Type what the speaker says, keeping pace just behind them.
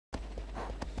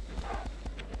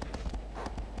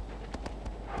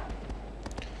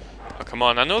Come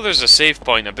on, I know there's a save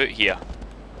point about here.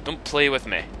 Don't play with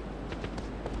me.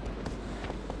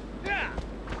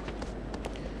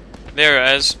 There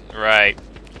it is. Right.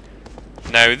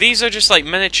 Now, these are just like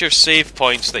miniature save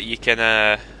points that you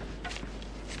can,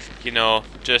 you know,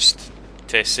 just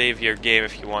to save your game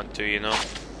if you want to, you know.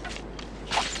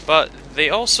 But they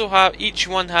also have, each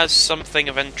one has something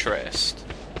of interest.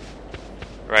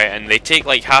 Right, and they take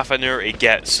like half an hour to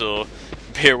get, so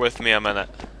bear with me a minute.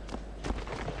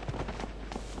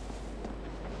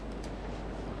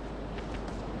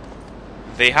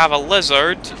 They have a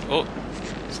lizard. Oh,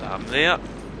 is that there?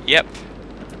 Yep.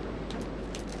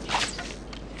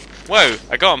 Wow,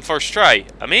 I got him first try.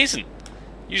 Amazing.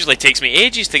 Usually takes me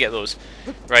ages to get those.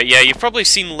 Right, yeah, you've probably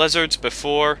seen lizards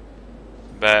before,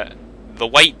 but the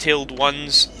white-tailed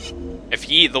ones, if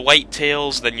you eat the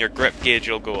white-tails, then your grip gauge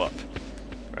will go up.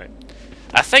 Right.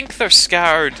 I think they're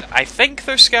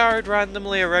scattered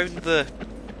randomly around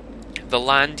the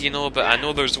land, you know, but I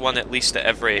know there's one at least at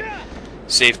every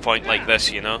save point like this,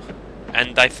 you know.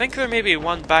 And I think there may be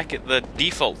one back at the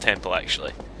default temple,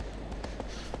 actually.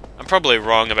 I'm probably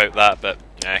wrong about that, but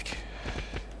heck.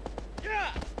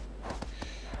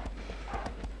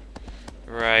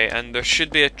 Right, and there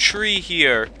should be a tree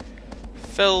here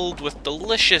filled with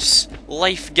delicious,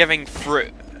 life-giving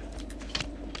fruit.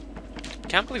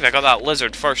 Can't believe I got that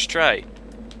lizard first try.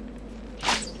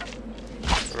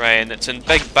 Right, and it's in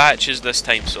big batches this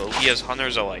time, so he has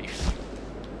hunters alive.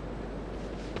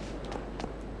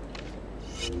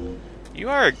 You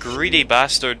are a greedy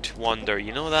bastard, Wander,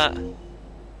 you know that?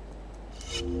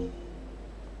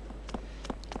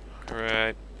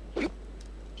 Right.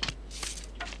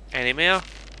 Any more?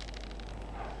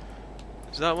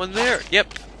 Is that one there?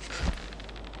 Yep.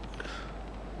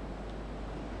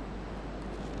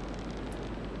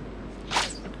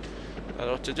 That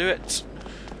ought to do it.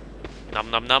 Num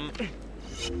num num.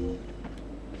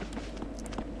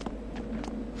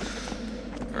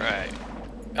 Right.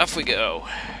 Off we go.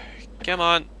 Come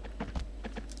on.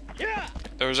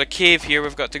 There's a cave here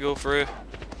we've got to go through.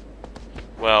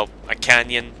 Well, a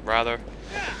canyon, rather.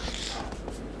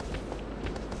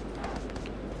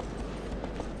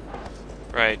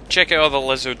 Right, check out all the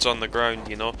lizards on the ground,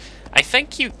 you know. I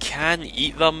think you can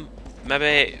eat them,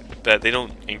 maybe, but they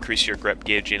don't increase your grip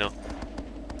gauge, you know.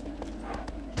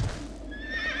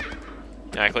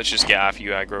 Alright, let's just get off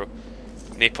you, aggro.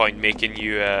 No point making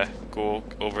you go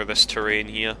over this terrain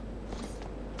here.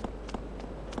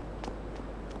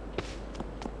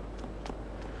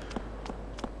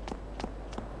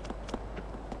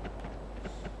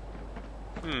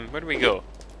 Where do we go?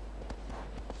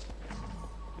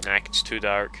 Nah, it's too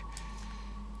dark.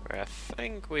 I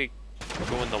think we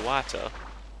go in the water.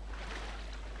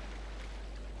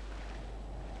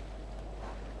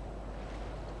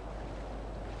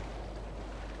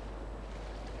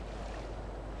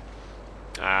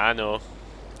 Ah, I know.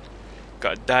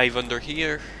 Gotta dive under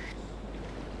here.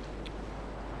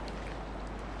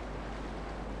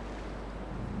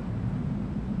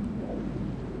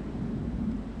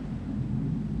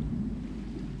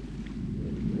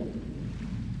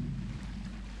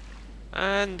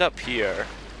 And up here.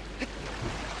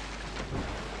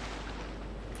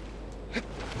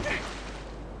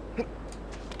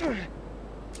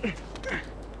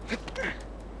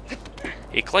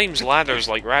 He climbs ladders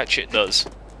like Ratchet does,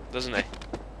 doesn't he?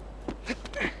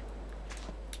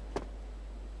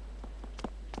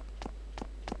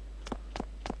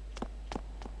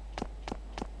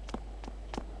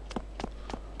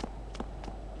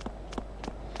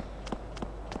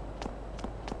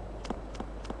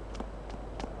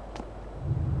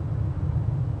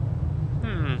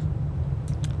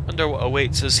 Wonder what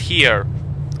awaits us here.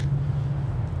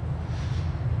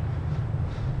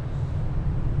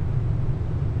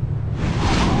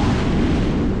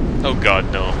 Oh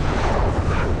god, no.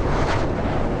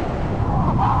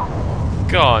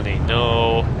 Connie,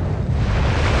 no.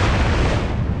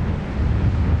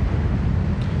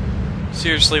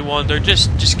 Seriously, Wander,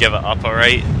 just give it up,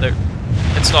 alright?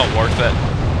 It's not worth it.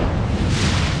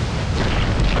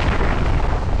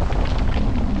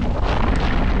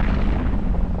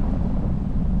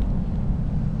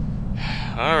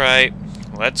 Alright,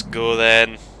 let's go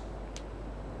then.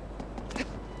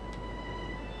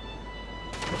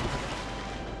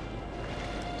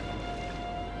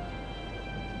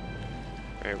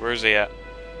 Alright, where's he at?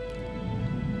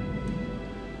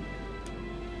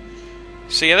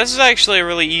 So yeah, this is actually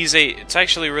really easy. It's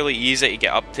actually really easy to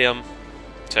get up to him,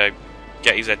 to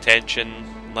get his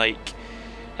attention, like.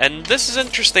 And this is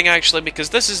interesting actually, because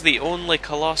this is the only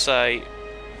Colossi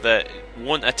that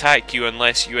won't attack you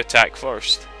unless you attack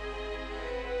first.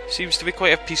 Seems to be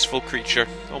quite a peaceful creature.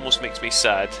 Almost makes me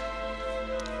sad.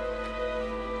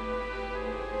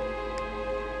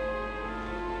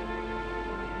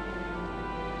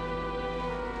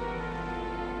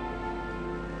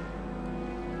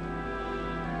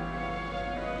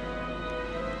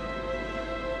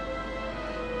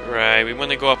 Right, we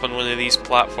want to go up on one of these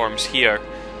platforms here.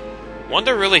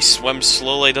 Wonder really swims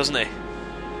slowly, doesn't he?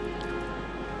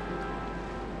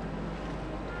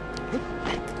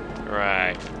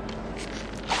 Right.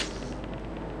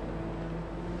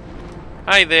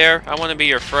 Hi there, I want to be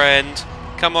your friend.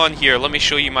 Come on here, let me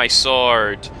show you my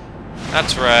sword.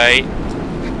 That's right.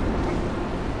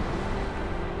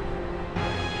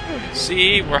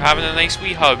 See, we're having a nice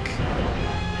wee hug.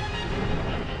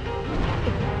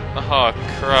 Oh,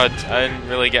 crud. I didn't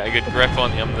really get a good grip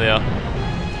on him there.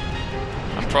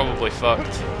 I'm probably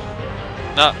fucked.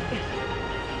 Nah.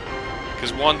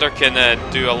 Because Wander can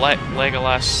do a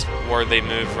Legolas worthy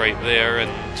move right there,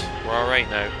 and we're alright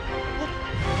now.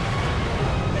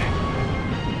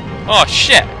 Oh,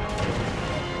 shit!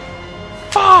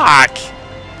 Fuck!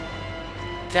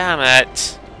 Damn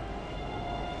it.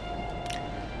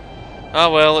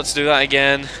 Oh well, let's do that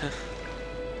again.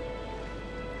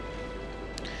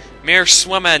 Mere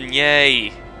swimming,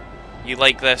 yay! You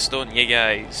like this, don't you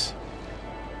guys?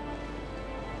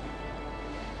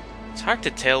 It's hard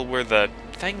to tell where the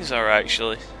things are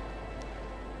actually.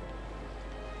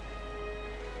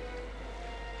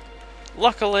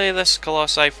 Luckily, this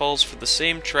Colossi falls for the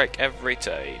same trick every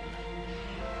time.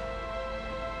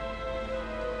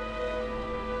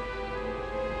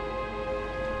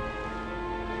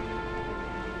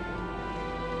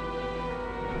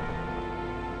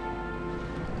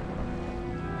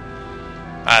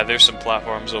 Ah, there's some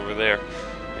platforms over there.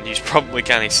 And you probably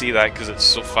can't see that because it's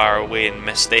so far away and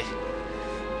misty.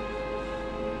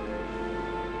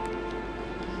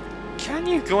 Can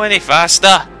you go any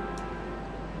faster?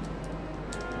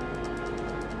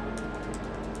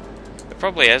 There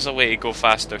probably is a way to go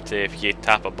faster too if you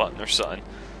tap a button or something.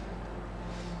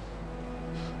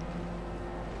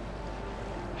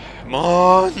 Come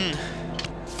on!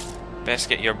 Best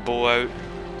get your bow out.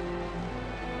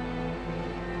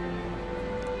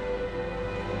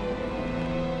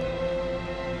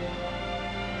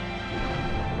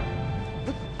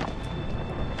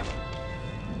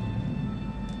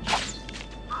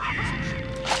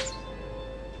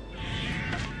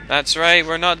 That's right,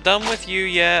 we're not done with you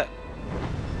yet.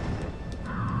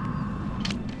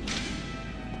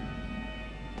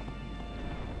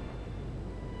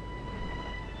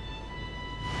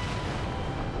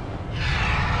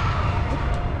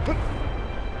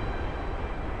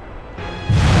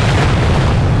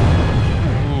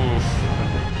 Oof.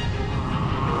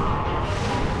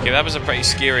 Okay, that was a pretty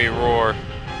scary roar.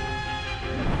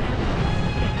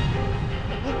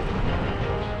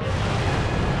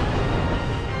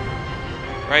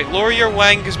 Right, lower your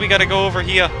wing, because we gotta go over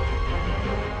here.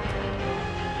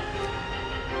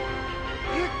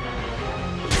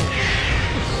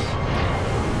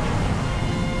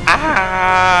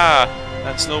 Ah!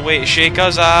 That's no way to shake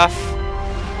us off.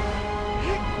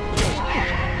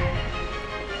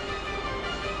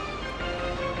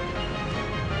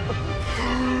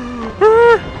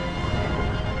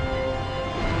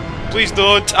 Please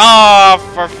don't. Ah,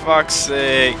 oh, for fuck's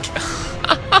sake.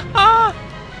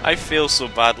 I fail so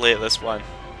badly at this one.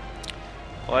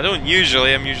 Well, I don't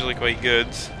usually, I'm usually quite good.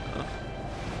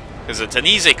 Because it's an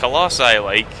easy Colossi,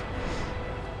 like.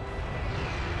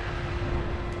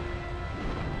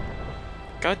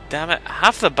 God damn it,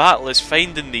 half the battle is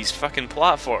finding these fucking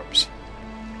platforms.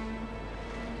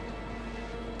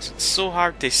 Because it's so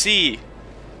hard to see.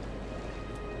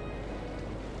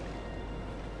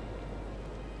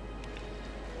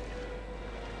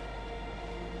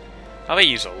 I bet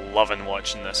you're loving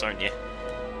watching this, aren't you?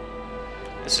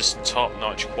 This is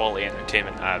top-notch quality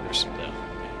entertainment. Ah, there's some there.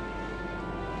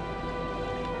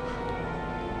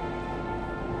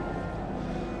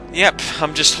 Yep,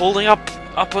 I'm just holding up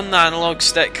on the analog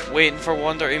stick, waiting for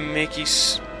Wander to make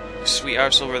his sweet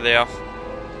arse over there.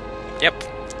 Yep,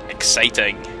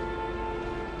 exciting.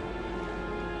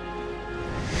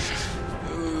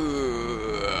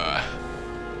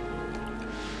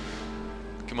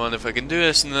 Come on, if I can do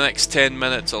this in the next 10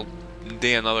 minutes, I'll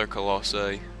do another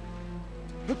Colossi.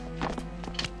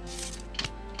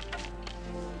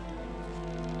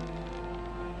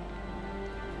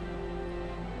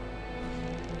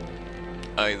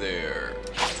 Hi there.